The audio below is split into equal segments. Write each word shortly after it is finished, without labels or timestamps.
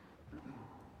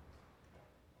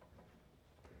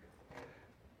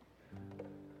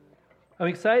I'm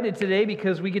excited today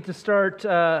because we get to start,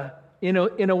 in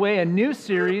a way, a new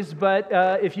series. But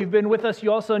if you've been with us,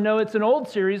 you also know it's an old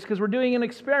series because we're doing an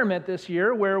experiment this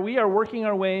year where we are working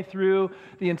our way through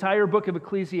the entire book of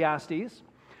Ecclesiastes,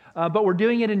 but we're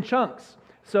doing it in chunks.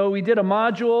 So we did a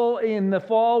module in the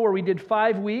fall where we did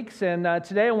 5 weeks, and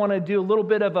today I want to do a little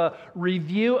bit of a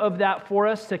review of that for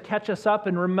us to catch us up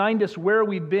and remind us where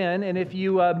we've been. And if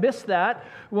you missed that,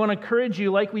 we want to encourage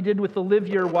you, like we did with the Live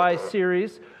Your Wise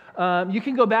series. You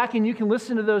can go back and you can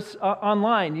listen to those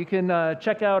online. You can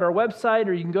check out our website,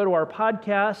 or you can go to our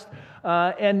podcast,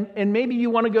 and maybe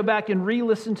you want to go back and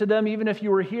re-listen to them even if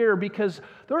you were here, because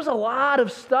there's a lot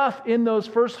of stuff in those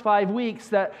first 5 weeks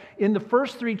that in the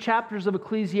first 3 chapters of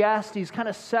Ecclesiastes kind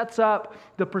of sets up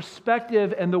the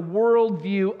perspective and the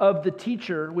worldview of the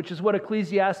teacher, which is what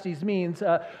Ecclesiastes means.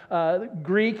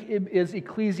 Greek is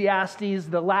Ecclesiastes.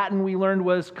 The Latin we learned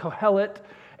was Kohelet.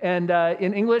 And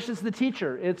in English, it's the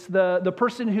teacher. It's the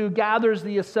person who gathers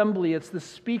the assembly. It's the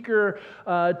speaker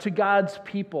to God's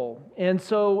people. And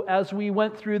so as we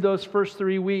went through those first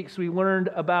 3 weeks, we learned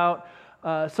about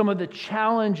some of the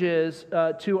challenges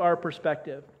to our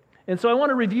perspective. And so I want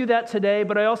to review that today,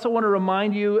 but I also want to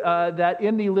remind you that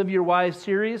in the Live Your Wise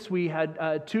series, we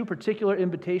had 2 particular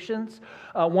invitations.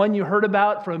 One you heard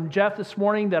about from Jeff this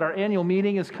morning, that our annual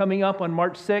meeting is coming up on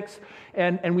March 6th,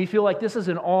 and we feel like this is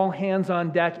an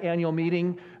all-hands-on-deck annual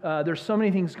meeting. There's so many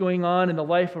things going on in the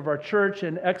life of our church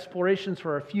and explorations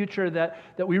for our future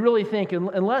that we really think,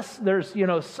 unless there's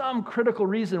some critical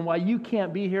reason why you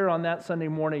can't be here on that Sunday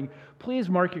morning, please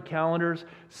mark your calendars,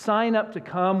 sign up to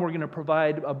come. We're going to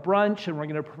provide a brunch and we're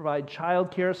going to provide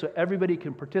childcare so everybody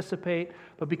can participate.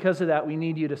 But because of that, we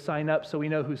need you to sign up so we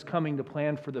know who's coming to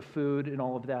plan for the food and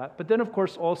all of that. But then, of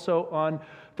course, also on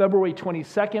February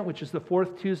 22nd, which is the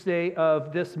 4th Tuesday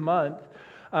of this month,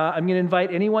 I'm going to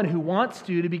invite anyone who wants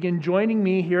to begin joining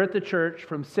me here at the church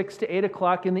from 6 to 8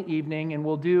 o'clock in the evening, and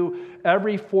we'll do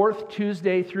every 4th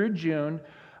Tuesday through June.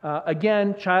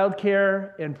 Again,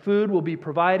 childcare and food will be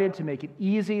provided to make it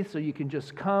easy so you can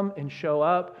just come and show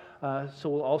up. So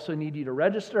we'll also need you to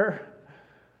register.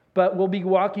 But we'll be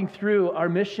walking through our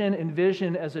mission and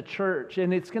vision as a church,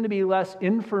 and it's going to be less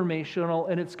informational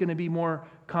and it's going to be more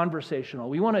conversational.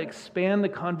 We want to expand the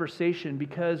conversation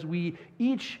because we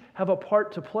each have a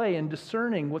part to play in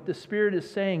discerning what the Spirit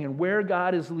is saying and where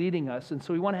God is leading us. And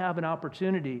so we want to have an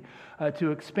opportunity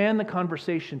to expand the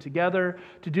conversation together,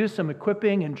 to do some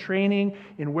equipping and training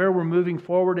in where we're moving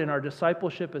forward in our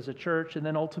discipleship as a church, and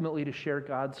then ultimately to share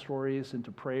God's stories and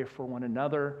to pray for one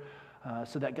another.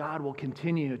 So that God will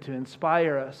continue to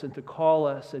inspire us and to call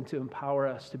us and to empower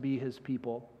us to be His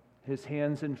people, His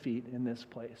hands and feet in this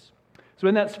place. So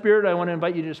in that spirit, I want to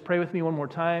invite you to just pray with me one more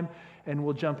time, and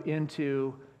we'll jump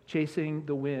into Chasing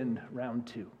the Wind, round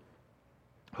 2.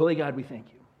 Holy God, we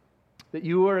thank you that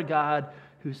you are a God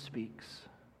who speaks.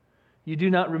 You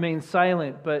do not remain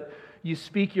silent, but you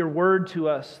speak your word to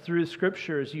us through the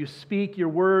scriptures. You speak your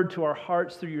word to our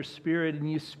hearts through your Spirit,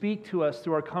 and you speak to us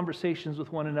through our conversations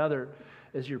with one another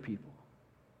as your people.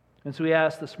 And so we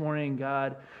ask this morning,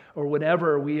 God, or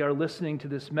whenever we are listening to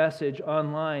this message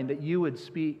online, that you would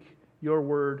speak your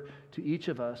word to each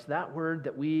of us. That word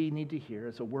that we need to hear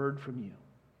is a word from you.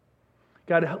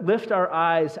 God, lift our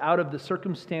eyes out of the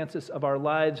circumstances of our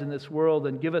lives in this world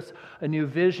and give us a new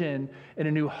vision and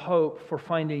a new hope for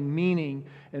finding meaning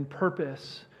and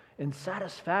purpose and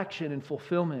satisfaction and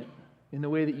fulfillment in the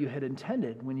way that you had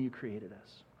intended when you created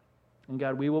us. And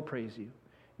God, we will praise you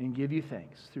and give you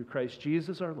thanks through Christ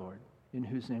Jesus our Lord, in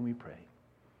whose name we pray.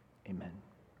 Amen.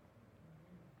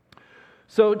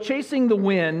 So Chasing the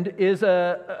Wind is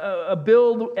a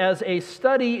build as a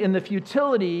study in the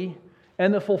futility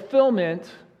and the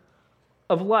fulfillment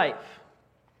of life.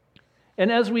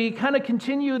 And as we kind of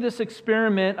continue this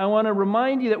experiment, I want to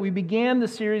remind you that we began the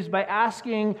series by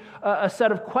asking a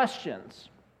set of questions.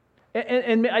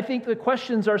 And I think the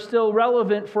questions are still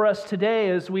relevant for us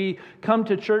today as we come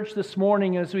to church this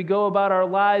morning, as we go about our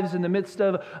lives in the midst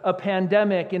of a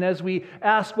pandemic, and as we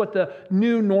ask what the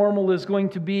new normal is going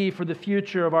to be for the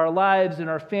future of our lives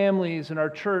and our families and our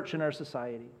church and our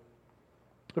society.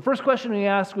 The first question we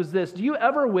asked was this: do you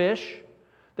ever wish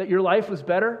that your life was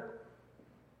better,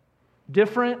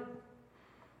 different,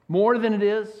 more than it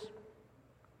is?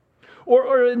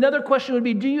 Or another question would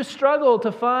be, do you struggle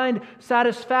to find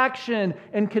satisfaction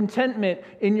and contentment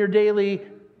in your daily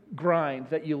grind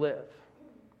that you live?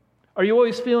 Are you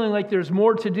always feeling like there's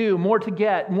more to do, more to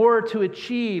get, more to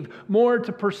achieve, more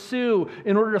to pursue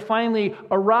in order to finally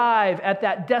arrive at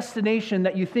that destination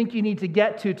that you think you need to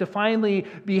get to finally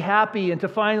be happy and to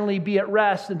finally be at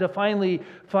rest and to finally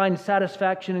find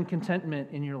satisfaction and contentment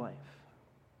in your life?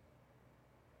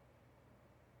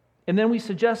 And then we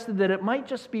suggested that it might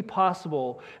just be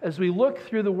possible, as we look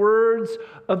through the words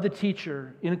of the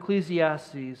teacher in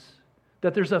Ecclesiastes,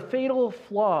 that there's a fatal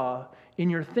flaw in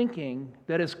your thinking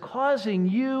that is causing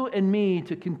you and me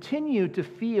to continue to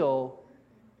feel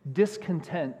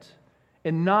discontent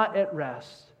and not at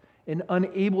rest and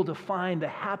unable to find the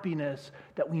happiness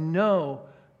that we know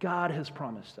God has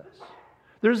promised us.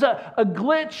 There's a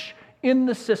glitch in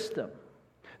the system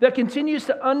that continues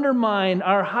to undermine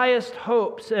our highest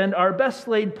hopes and our best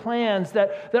laid plans,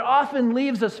 that often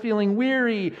leaves us feeling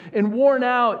weary and worn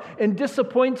out and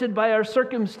disappointed by our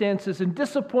circumstances and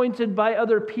disappointed by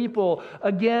other people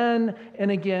again and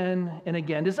again and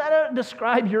again. Does that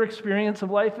describe your experience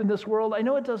of life in this world? I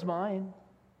know it does mine.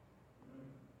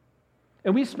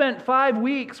 And we spent 5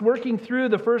 weeks working through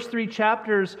the first 3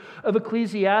 chapters of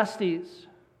Ecclesiastes,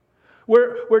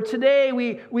 where today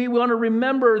we want to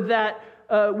remember that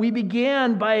we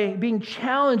began by being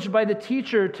challenged by the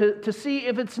teacher to see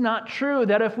if it's not true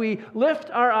that if we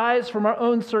lift our eyes from our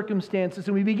own circumstances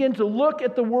and we begin to look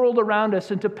at the world around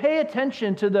us and to pay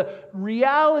attention to the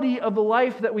reality of the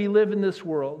life that we live in this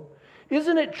world,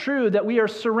 isn't it true that we are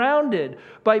surrounded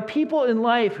by people in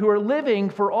life who are living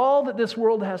for all that this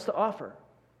world has to offer?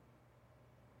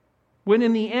 When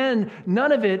in the end,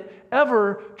 none of it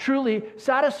ever truly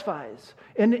satisfies.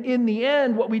 And in the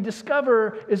end, what we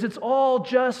discover is it's all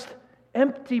just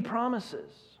empty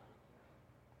promises.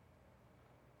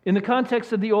 In the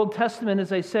context of the Old Testament,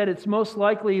 as I said, it's most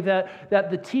likely that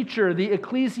the teacher, the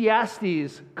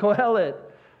Ecclesiastes, Kohelet,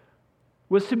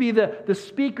 was to be the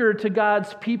speaker to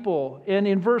God's people. And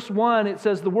in verse 1, it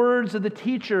says, the words of the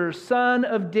teacher, son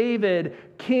of David,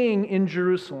 king in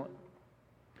Jerusalem.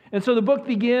 And so the book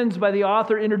begins by the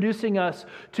author introducing us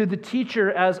to the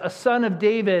teacher as a son of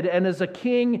David and as a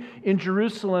king in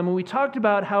Jerusalem. And we talked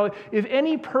about how if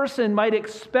any person might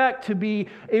expect to be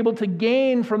able to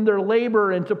gain from their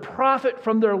labor and to profit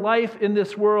from their life in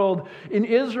this world, in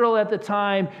Israel at the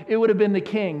time, it would have been the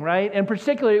king, right? And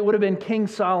particularly it would have been King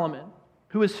Solomon,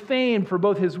 who is famed for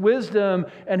both his wisdom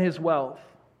and his wealth.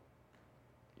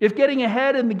 If getting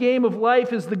ahead in the game of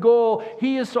life is the goal,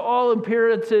 he is to all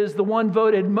appearances the one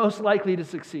voted most likely to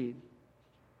succeed.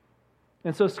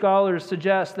 And so scholars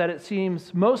suggest that it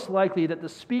seems most likely that the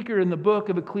speaker in the book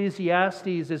of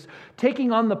Ecclesiastes is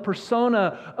taking on the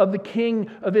persona of the king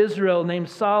of Israel named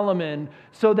Solomon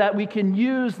so that we can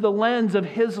use the lens of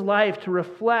his life to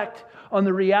reflect on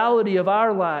the reality of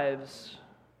our lives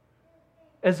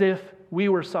as if we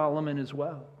were Solomon as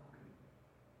well.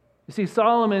 You see,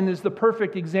 Solomon is the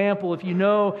perfect example, if you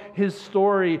know his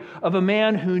story, of a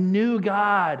man who knew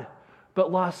God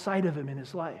but lost sight of him in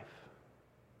his life.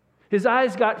 His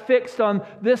eyes got fixed on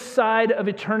this side of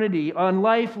eternity, on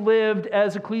life lived,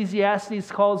 as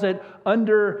Ecclesiastes calls it,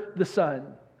 under the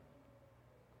sun.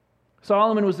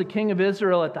 Solomon was the king of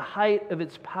Israel at the height of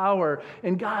its power,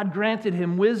 and God granted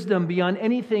him wisdom beyond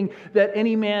anything that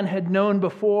any man had known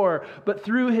before. But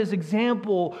through his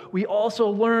example, we also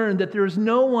learned that there is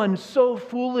no one so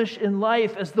foolish in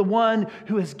life as the one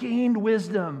who has gained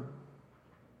wisdom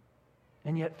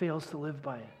and yet fails to live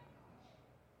by it.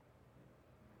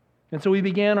 And so we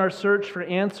began our search for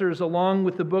answers along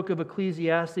with the book of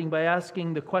Ecclesiastes by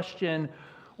asking the question,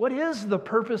 what is the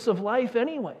purpose of life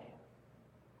anyway?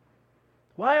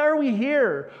 Why are we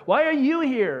here? Why are you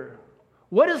here?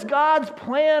 What is God's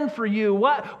plan for you?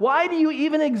 Why do you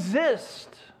even exist?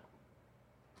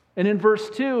 And in verse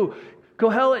 2,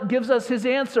 Kohelet gives us his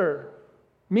answer.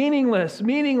 Meaningless,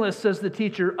 meaningless, says the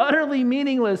teacher. Utterly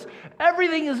meaningless.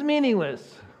 Everything is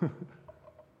meaningless.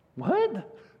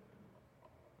 What?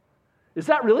 Is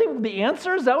that really the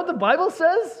answer? Is that what the Bible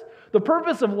says? The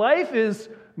purpose of life is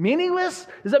meaningless?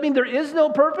 Does that mean there is no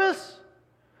purpose?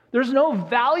 There's no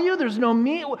value? There's no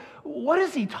meaning? What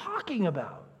is he talking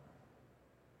about?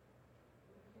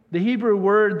 The Hebrew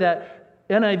word that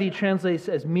NIV translates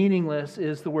as meaningless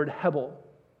is the word hebel.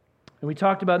 And we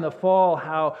talked about in the fall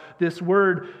how this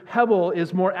word hebel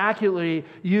is more accurately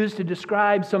used to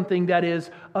describe something that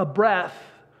is a breath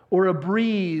or a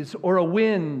breeze or a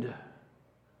wind.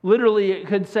 Literally, it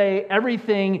could say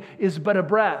everything is but a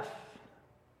breath.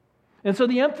 And so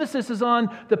the emphasis is on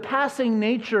the passing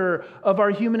nature of our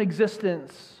human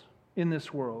existence in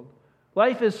this world.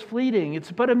 Life is fleeting.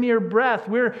 It's but a mere breath.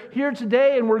 We're here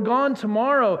today and we're gone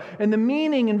tomorrow. And the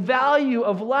meaning and value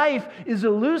of life is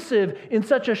elusive in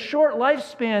such a short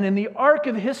lifespan in the arc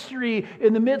of history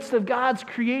in the midst of God's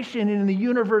creation and in the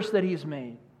universe that He's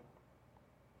made.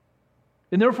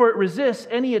 And therefore it resists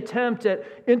any attempt at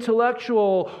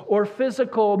intellectual or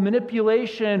physical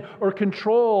manipulation or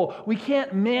control. We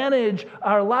can't manage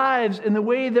our lives in the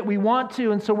way that we want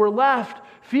to, and so we're left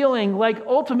feeling like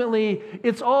ultimately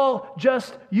it's all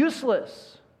just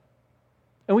useless.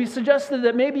 And we suggested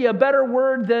that maybe a better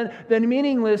word than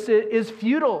meaningless is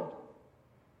futile.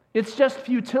 It's just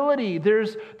futility.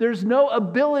 There's no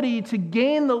ability to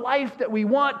gain the life that we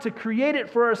want, to create it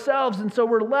for ourselves. And so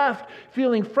we're left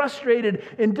feeling frustrated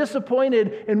and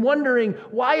disappointed and wondering,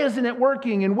 why isn't it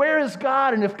working? And where is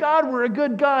God? And if God were a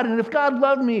good God, and if God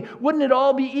loved me, wouldn't it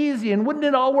all be easy? And wouldn't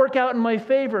it all work out in my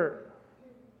favor?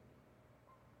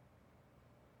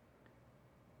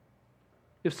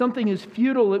 If something is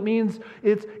futile, it means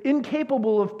it's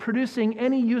incapable of producing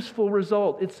any useful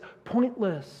result. It's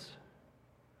pointless.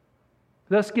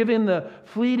 Thus, given the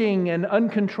fleeting and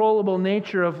uncontrollable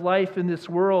nature of life in this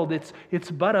world, it's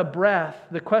but a breath.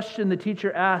 The question the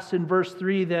teacher asks in verse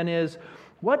 3 then is,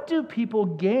 what do people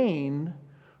gain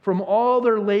from all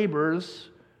their labors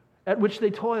at which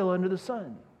they toil under the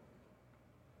sun?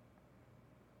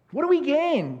 What do we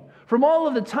gain from all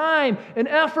of the time and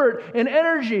effort and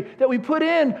energy that we put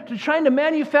in to trying to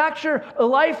manufacture a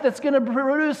life that's going to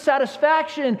produce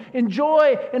satisfaction and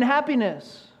joy and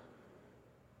happiness?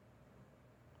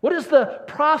 What is the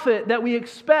profit that we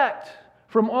expect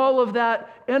from all of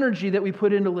that energy that we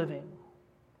put into living?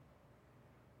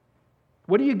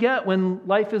 What do you get when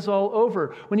life is all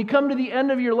over? When you come to the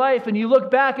end of your life and you look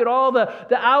back at all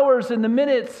the hours and the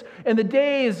minutes and the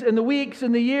days and the weeks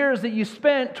and the years that you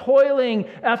spent toiling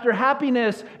after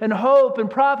happiness and hope and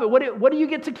profit, what do you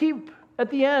get to keep at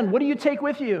the end? What do you take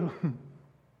with you?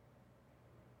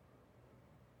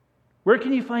 Where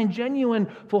can you find genuine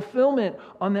fulfillment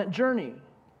on that journey?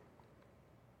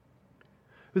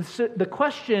 The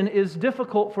question is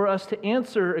difficult for us to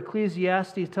answer,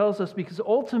 Ecclesiastes tells us, because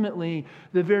ultimately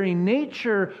the very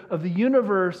nature of the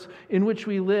universe in which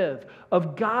we live,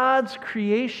 of God's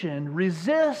creation,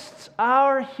 resists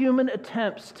our human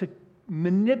attempts to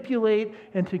manipulate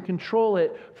and to control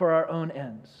it for our own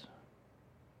ends.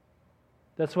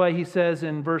 That's why he says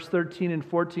in verse 13 and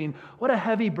 14, what a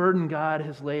heavy burden God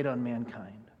has laid on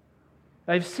mankind.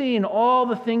 I've seen all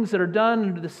the things that are done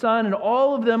under the sun, and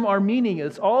all of them are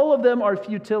meaningless. All of them are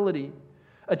futility,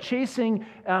 a chasing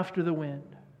after the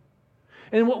wind.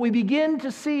 And what we begin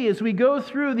to see as we go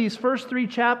through these first 3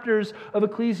 chapters of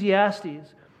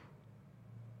Ecclesiastes,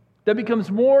 that becomes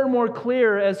more and more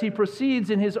clear as he proceeds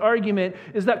in his argument,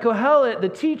 is that Kohelet, the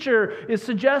teacher, is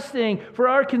suggesting for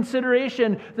our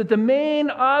consideration that the main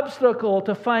obstacle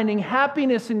to finding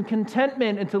happiness and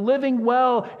contentment and to living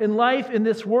well in life in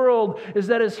this world is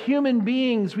that as human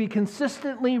beings we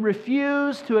consistently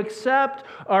refuse to accept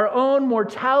our own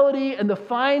mortality and the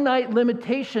finite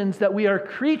limitations that we are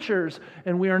creatures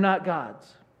and we are not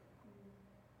gods.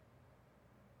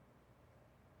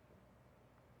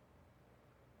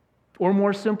 Or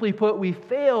more simply put, we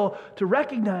fail to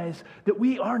recognize that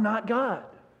we are not God.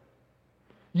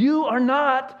 You are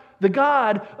not the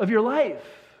God of your life.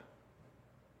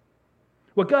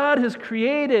 What God has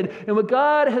created and what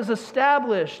God has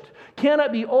established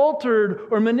cannot be altered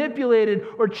or manipulated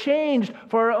or changed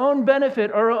for our own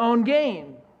benefit or our own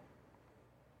gain.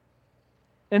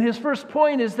 And his first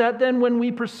point is that then when we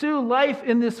pursue life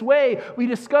in this way, we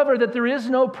discover that there is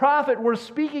no profit worth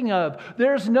speaking of.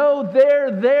 There's no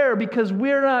there because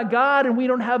we're not God and we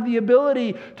don't have the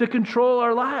ability to control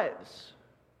our lives.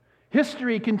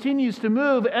 History continues to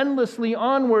move endlessly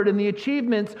onward, and the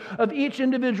achievements of each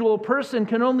individual person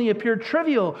can only appear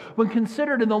trivial when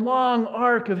considered in the long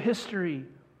arc of history.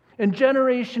 And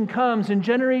generation comes and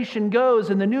generation goes,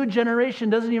 and the new generation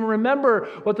doesn't even remember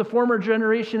what the former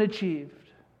generation achieved.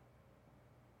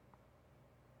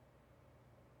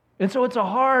 And so it's a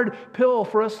hard pill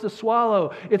for us to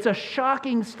swallow. It's a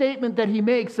shocking statement that he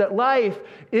makes that life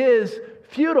is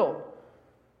futile.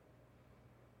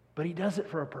 But he does it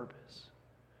for a purpose.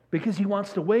 Because he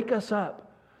wants to wake us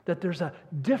up that there's a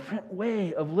different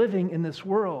way of living in this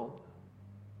world.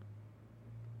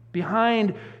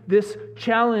 Behind this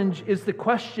challenge is the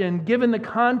question, given the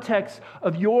context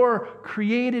of your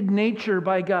created nature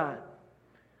by God,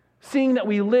 seeing that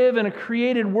we live in a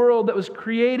created world that was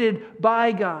created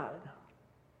by God,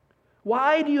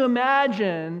 why do you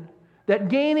imagine that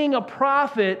gaining a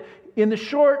profit in the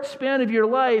short span of your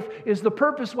life is the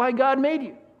purpose why God made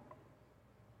you?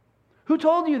 Who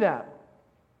told you that?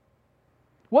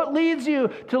 What leads you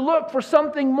to look for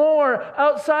something more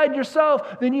outside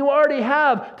yourself than you already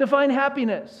have to find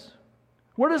happiness?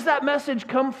 Where does that message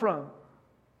come from?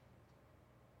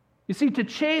 You see, to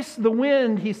chase the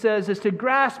wind, he says, is to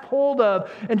grasp hold of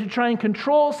and to try and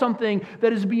control something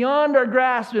that is beyond our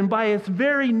grasp and by its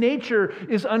very nature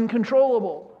is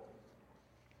uncontrollable.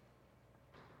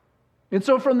 And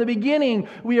so from the beginning,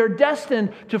 we are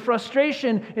destined to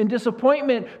frustration and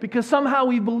disappointment because somehow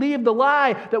we believe the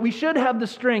lie that we should have the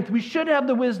strength, we should have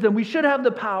the wisdom, we should have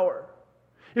the power.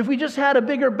 If we just had a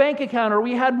bigger bank account, or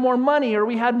we had more money, or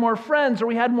we had more friends, or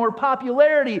we had more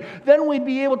popularity, then we'd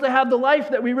be able to have the life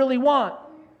that we really want.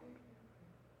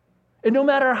 And no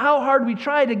matter how hard we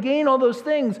try to gain all those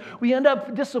things, we end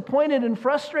up disappointed and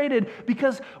frustrated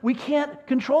because we can't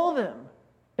control them.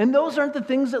 And those aren't the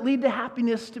things that lead to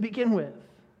happiness to begin with.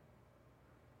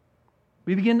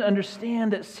 We begin to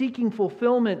understand that seeking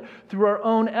fulfillment through our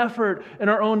own effort and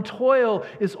our own toil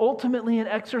is ultimately an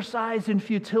exercise in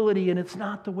futility, and it's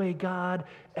not the way God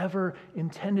ever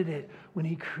intended it when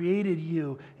He created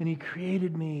you and He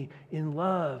created me in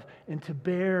love and to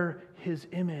bear His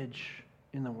image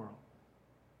in the world.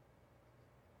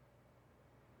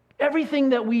 Everything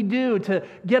that we do to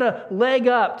get a leg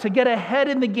up, to get ahead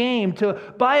in the game, to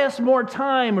buy us more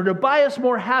time or to buy us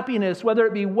more happiness, whether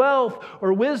it be wealth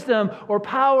or wisdom or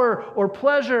power or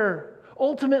pleasure,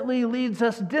 ultimately leads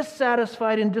us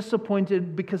dissatisfied and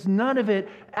disappointed because none of it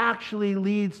actually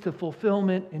leads to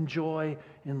fulfillment and joy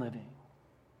in living.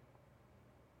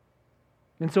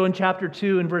 And so in chapter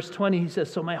 2 and verse 20, he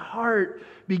says, "So my heart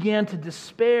began to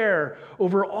despair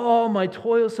over all my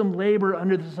toilsome labor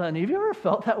under the sun." Have you ever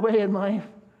felt that way in life?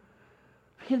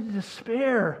 I began to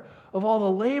despair of all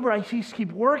the labor. I just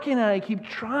keep working and I keep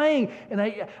trying and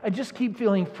I just keep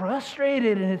feeling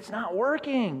frustrated and it's not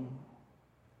working.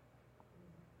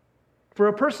 For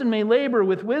a person may labor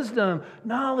with wisdom,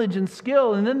 knowledge, and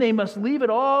skill, and then they must leave it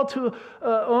all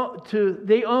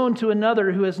they own to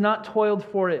another who has not toiled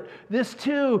for it. This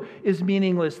too is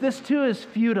meaningless. This too is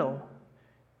futile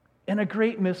and a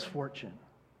great misfortune.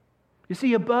 You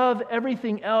see, above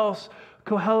everything else,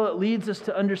 Kohelet leads us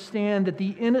to understand that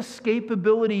the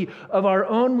inescapability of our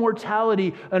own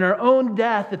mortality and our own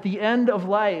death at the end of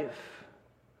life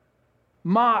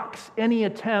mocks any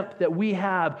attempt that we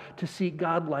have to seek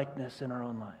godlikeness in our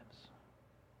own lives.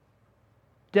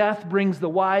 Death brings the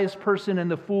wise person and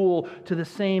the fool to the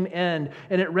same end,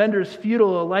 and it renders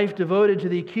futile a life devoted to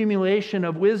the accumulation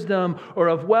of wisdom or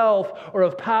of wealth or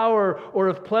of power or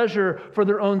of pleasure for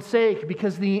their own sake,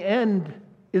 because the end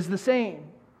is the same.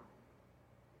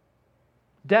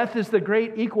 Death is the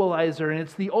great equalizer, and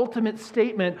it's the ultimate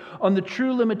statement on the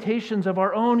true limitations of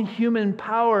our own human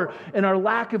power and our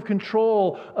lack of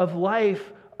control of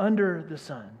life under the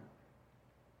sun.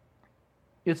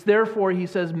 It's therefore, he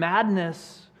says,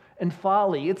 madness and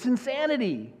folly. It's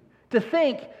insanity to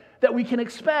think that we can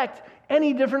expect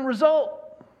any different result.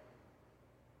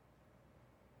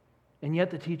 And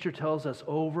yet the teacher tells us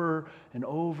over and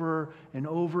over and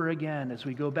over again as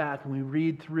we go back and we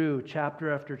read through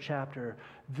chapter after chapter,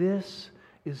 this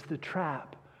is the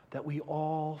trap that we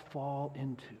all fall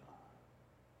into.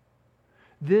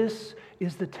 This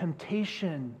is the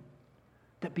temptation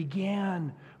that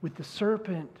began with the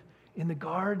serpent in the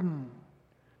garden,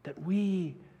 that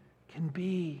we can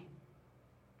be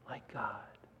like God.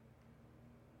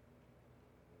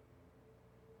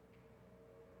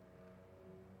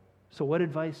 So what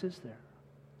advice is there?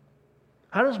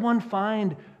 How does one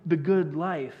find the good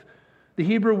life? The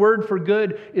Hebrew word for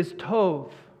good is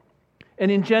tov.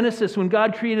 And in Genesis, when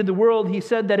God created the world, He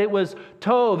said that it was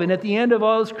tov. And at the end of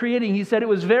all His creating, He said it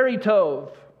was very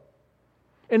tov.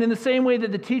 And in the same way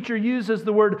that the teacher uses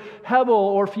the word hebel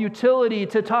or futility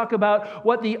to talk about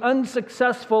what the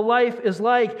unsuccessful life is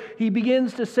like, he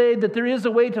begins to say that there is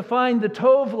a way to find the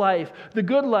tov life, the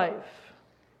good life.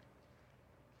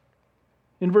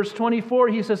 In verse 24,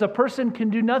 he says, a person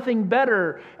can do nothing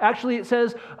better. Actually, it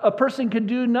says a person can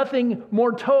do nothing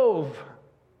more tov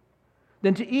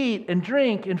than to eat and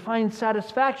drink and find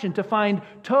satisfaction, to find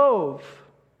tov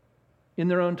in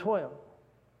their own toil.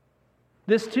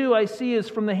 This too I see is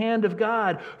from the hand of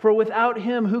God, for without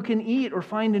Him who can eat or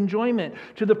find enjoyment?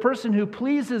 To the person who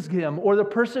pleases Him or the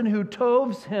person who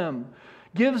tovs Him,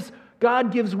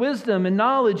 God gives wisdom and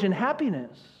knowledge and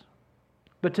happiness.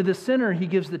 But to the sinner, He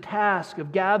gives the task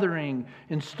of gathering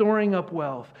and storing up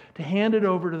wealth to hand it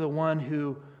over to the one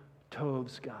who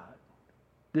tovs God.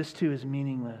 This too is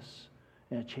meaningless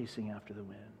and chasing after the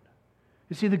wind.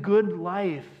 You see, the good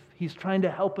life He's trying to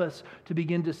help us to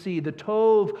begin to see, the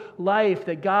tov life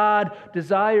that God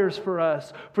desires for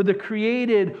us, for the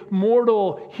created,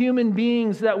 mortal human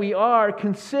beings that we are,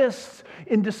 consists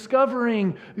in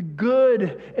discovering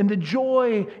good and the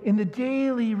joy in the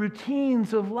daily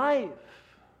routines of life.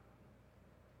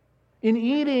 in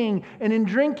eating and in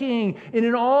drinking and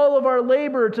in all of our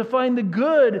labor to find the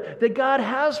good that God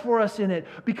has for us in it,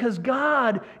 because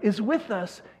God is with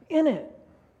us in it.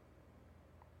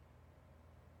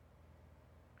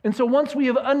 And so once we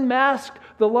have unmasked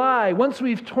the lie, once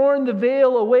we've torn the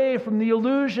veil away from the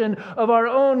illusion of our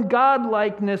own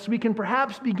godlikeness, we can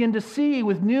perhaps begin to see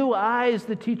with new eyes,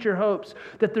 the teacher hopes,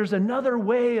 that there's another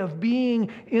way of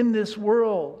being in this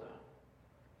world.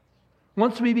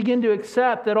 Once we begin to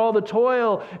accept that all the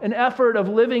toil and effort of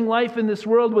living life in this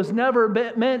world was never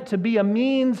meant to be a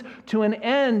means to an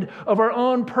end of our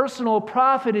own personal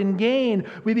profit and gain,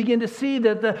 we begin to see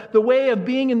that the way of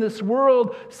being in this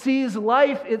world sees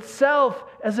life itself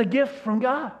as a gift from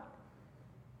God.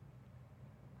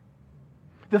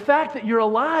 The fact that you're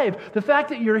alive, the fact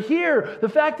that you're here, the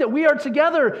fact that we are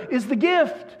together is the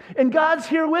gift, and God's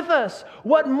here with us.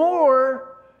 What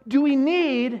more do we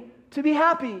need to be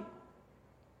happy?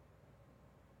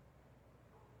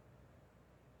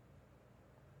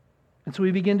 And so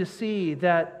we begin to see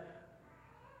that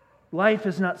life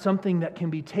is not something that can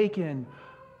be taken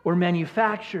or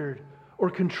manufactured or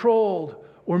controlled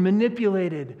or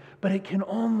manipulated, but it can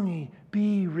only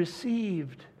be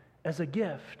received as a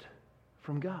gift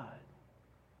from God.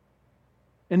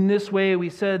 In this way, we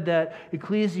said that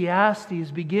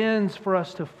Ecclesiastes begins for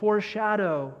us to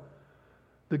foreshadow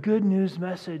the good news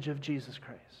message of Jesus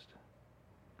Christ.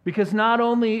 Because not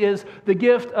only is the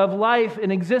gift of life and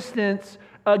existence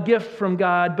a gift from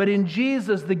God, but in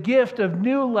Jesus, the gift of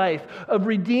new life, of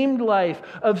redeemed life,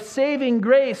 of saving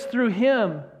grace through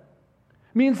Him,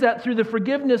 means that through the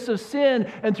forgiveness of sin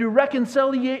and through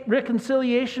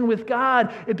reconciliation with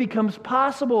God, it becomes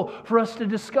possible for us to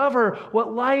discover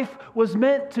what life was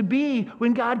meant to be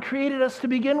when God created us to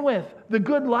begin with. The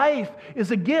good life is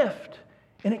a gift,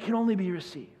 and it can only be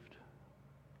received.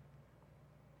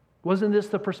 Wasn't this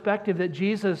the perspective that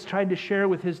Jesus tried to share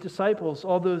with His disciples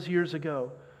all those years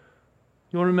ago?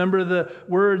 You'll remember the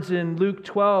words in Luke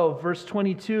 12, verse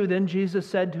 22. Then Jesus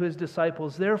said to His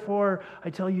disciples, "Therefore,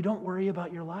 I tell you, don't worry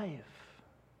about your life,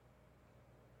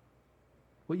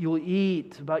 what you will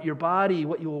eat, about your body,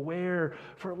 what you will wear.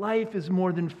 For life is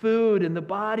more than food, and the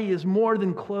body is more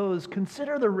than clothes.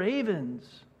 Consider the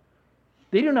ravens.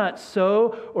 They do not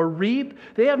sow or reap.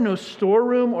 They have no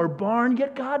storeroom or barn,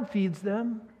 yet God feeds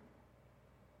them.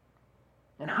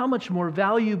 And how much more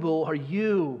valuable are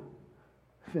you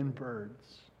than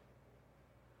birds?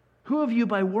 Who of you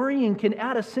by worrying can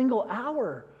add a single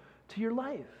hour to your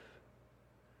life?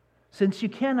 Since you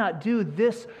cannot do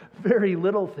this very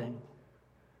little thing,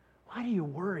 why do you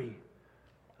worry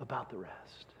about the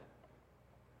rest?"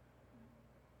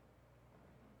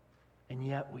 And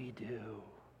yet we do,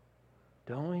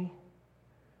 don't we?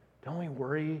 Don't we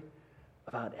worry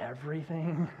about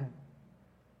everything?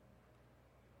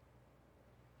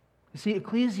 You see,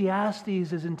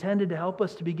 Ecclesiastes is intended to help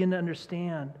us to begin to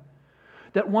understand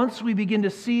that once we begin to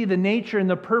see the nature and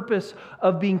the purpose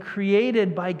of being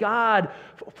created by God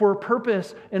for a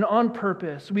purpose and on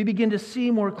purpose, we begin to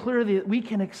see more clearly that we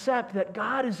can accept that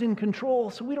God is in control,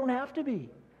 so we don't have to be.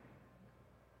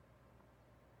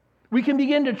 We can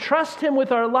begin to trust Him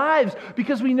with our lives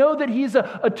because we know that He's a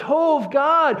Tov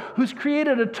God who's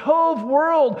created a Tov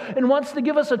world and wants to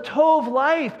give us a Tov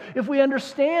life if we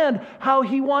understand how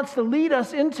He wants to lead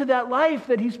us into that life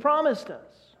that He's promised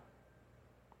us.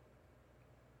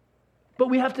 But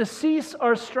we have to cease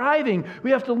our striving.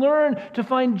 We have to learn to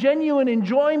find genuine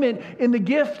enjoyment in the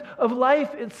gift of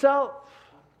life itself.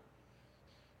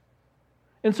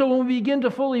 And so when we begin to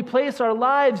fully place our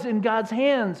lives in God's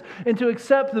hands and to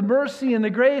accept the mercy and the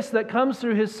grace that comes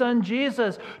through His Son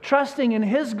Jesus, trusting in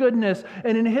His goodness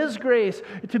and in His grace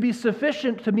to be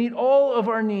sufficient to meet all of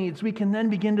our needs, we can then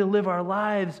begin to live our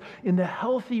lives in the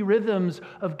healthy rhythms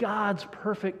of God's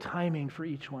perfect timing for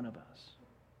each one of us.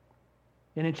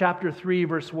 And in chapter 3,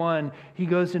 verse 1, he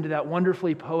goes into that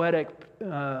wonderfully poetic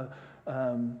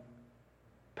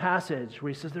passage where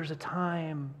he says there's a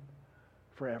time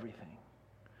for everything.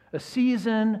 A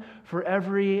season for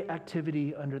every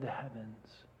activity under the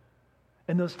heavens.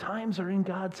 And those times are in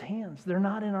God's hands. They're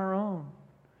not in our own.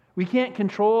 We can't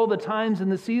control the times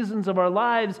and the seasons of our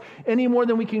lives any more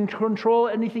than we can control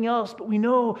anything else, but we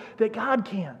know that God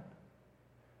can.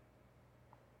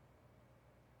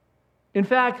 In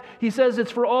fact, he says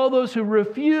it's for all those who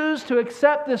refuse to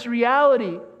accept this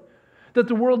reality that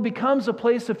the world becomes a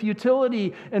place of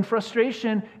futility and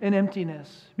frustration and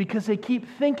emptiness because they keep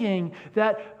thinking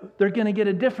that they're going to get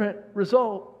a different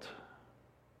result.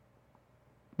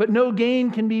 But no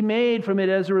gain can be made from it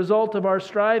as a result of our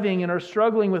striving and our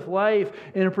struggling with life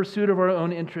in a pursuit of our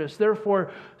own interests.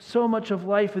 Therefore, so much of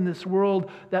life in this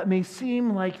world that may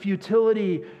seem like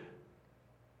futility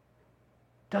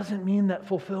doesn't mean that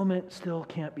fulfillment still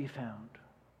can't be found.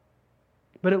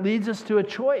 But it leads us to a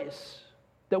choice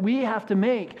that we have to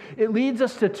make. It leads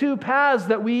us to two paths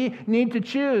that we need to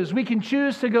choose. We can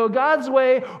choose to go God's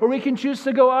way, or we can choose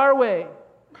to go our way.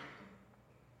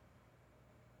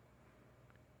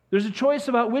 There's a choice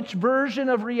about which version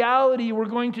of reality we're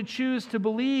going to choose to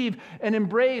believe and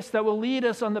embrace that will lead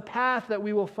us on the path that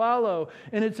we will follow.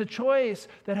 And it's a choice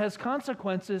that has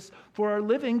consequences for our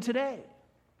living today.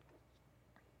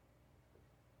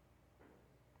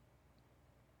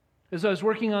 As I was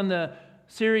working on the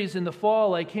series in the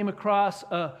fall, I came across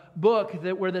a book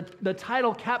where the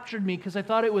title captured me because I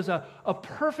thought it was a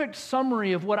perfect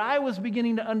summary of what I was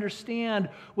beginning to understand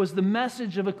was the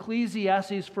message of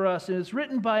Ecclesiastes for us. And it's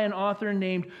written by an author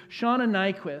named Shauna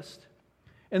Nyquist.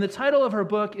 And the title of her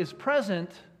book is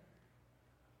Present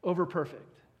Over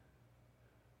Perfect.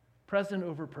 Present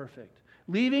over perfect.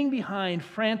 Leaving behind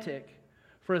frantic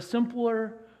for a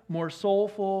simpler, more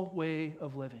soulful way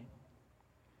of living.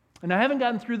 And I haven't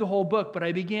gotten through the whole book, but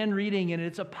I began reading, and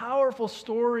it's a powerful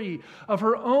story of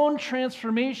her own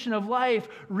transformation of life,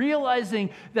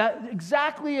 realizing that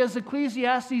exactly as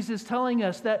Ecclesiastes is telling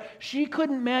us, that she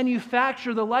couldn't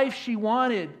manufacture the life she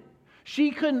wanted. She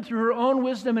couldn't, through her own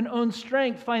wisdom and own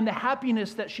strength, find the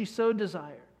happiness that she so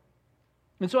desired.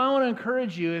 And so I want to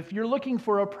encourage you, if you're looking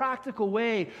for a practical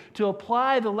way to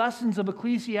apply the lessons of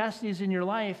Ecclesiastes in your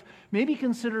life, maybe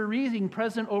consider reading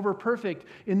Present Over Perfect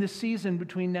in this season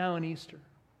between now and Easter.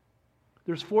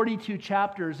 There's 42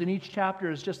 chapters, and each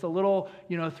chapter is just a little,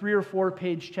 3 or 4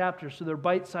 page chapter, so they're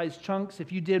bite-sized chunks.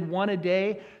 If you did one a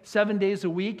day, 7 days a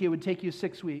week, it would take you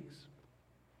 6 weeks.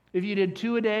 If you did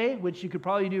 2 a day, which you could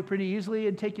probably do pretty easily,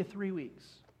 it'd take you 3 weeks.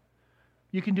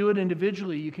 You can do it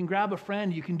individually. You can grab a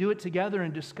friend. You can do it together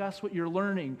and discuss what you're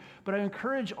learning. But I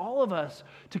encourage all of us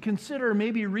to consider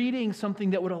maybe reading something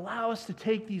that would allow us to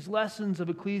take these lessons of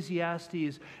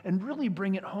Ecclesiastes and really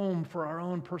bring it home for our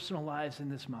own personal lives in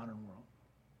this modern world.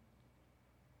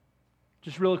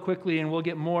 Just real quickly, and we'll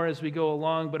get more as we go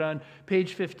along, but on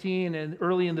page 15 and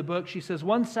early in the book, she says,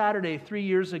 "One Saturday 3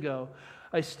 years ago,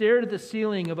 I stared at the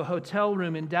ceiling of a hotel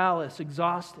room in Dallas,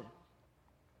 exhausted.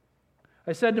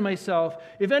 I said to myself,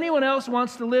 if anyone else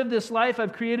wants to live this life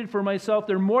I've created for myself,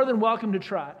 they're more than welcome to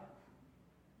try.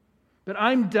 But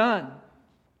I'm done.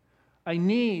 I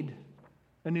need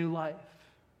a new life."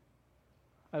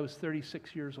 I was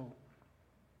 36 years old.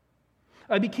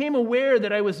 I became aware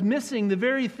that I was missing the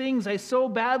very things I so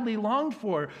badly longed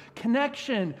for: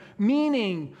 connection,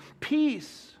 meaning,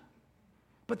 peace.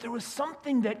 But there was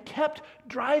something that kept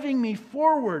driving me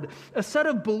forward, a set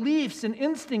of beliefs and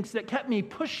instincts that kept me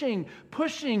pushing,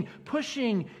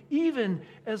 even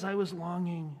as I was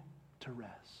longing to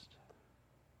rest.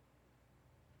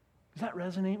 Does that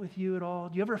resonate with you at all?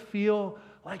 Do you ever feel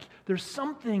like there's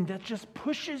something that just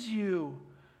pushes you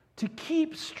to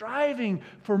keep striving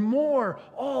for more,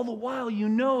 all the while you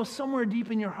know somewhere deep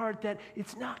in your heart that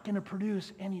it's not going to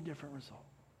produce any different result?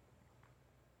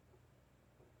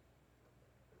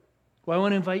 Well, I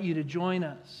want to invite you to join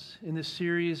us in this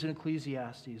series in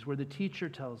Ecclesiastes, where the teacher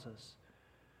tells us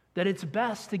that it's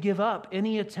best to give up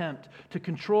any attempt to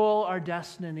control our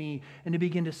destiny and to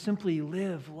begin to simply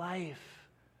live life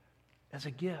as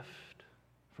a gift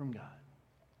from God.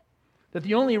 That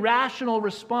the only rational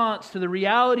response to the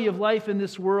reality of life in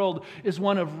this world is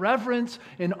one of reverence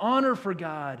and honor for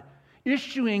God,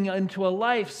 issuing into a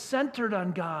life centered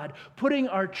on God, putting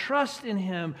our trust in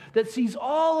Him that sees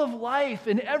all of life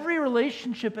and every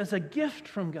relationship as a gift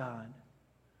from God,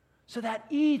 so that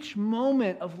each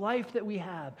moment of life that we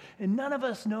have, and none of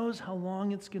us knows how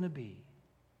long it's going to be,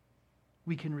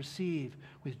 we can receive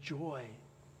with joy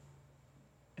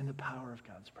and the power of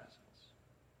God's presence.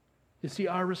 You see,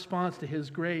 our response to His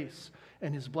grace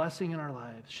and His blessing in our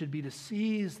lives should be to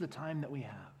seize the time that we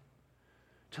have,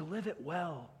 to live it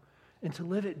well, and to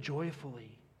live it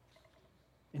joyfully,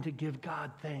 and to give God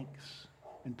thanks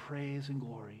and praise and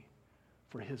glory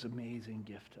for His amazing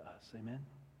gift to us. Amen?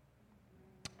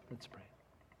 Let's pray.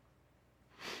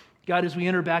 God, as we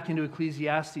enter back into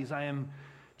Ecclesiastes, I am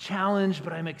challenged,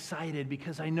 but I'm excited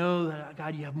because I know that,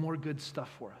 God, you have more good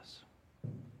stuff for us.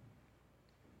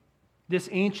 This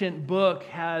ancient book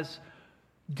has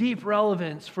deep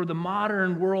relevance for the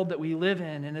modern world that we live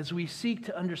in. And as we seek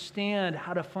to understand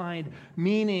how to find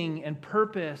meaning and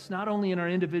purpose, not only in our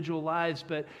individual lives,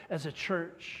 but as a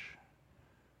church,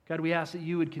 God, we ask that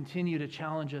you would continue to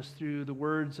challenge us through the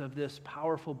words of this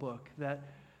powerful book that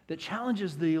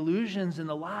challenges the illusions and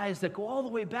the lies that go all the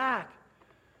way back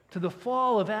to the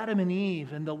fall of Adam and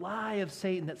Eve and the lie of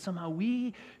Satan that somehow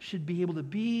we should be able to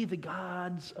be the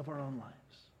gods of our own lives.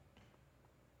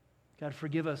 God,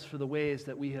 forgive us for the ways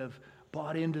that we have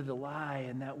bought into the lie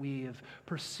and that we have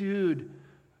pursued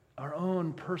our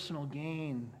own personal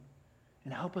gain.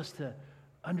 And help us to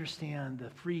understand the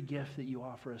free gift that you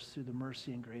offer us through the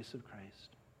mercy and grace of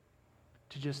Christ.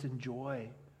 To just enjoy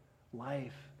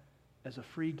life as a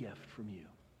free gift from you.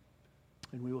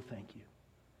 And we will thank you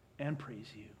and praise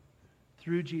you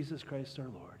through Jesus Christ our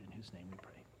Lord, in whose name we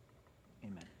pray.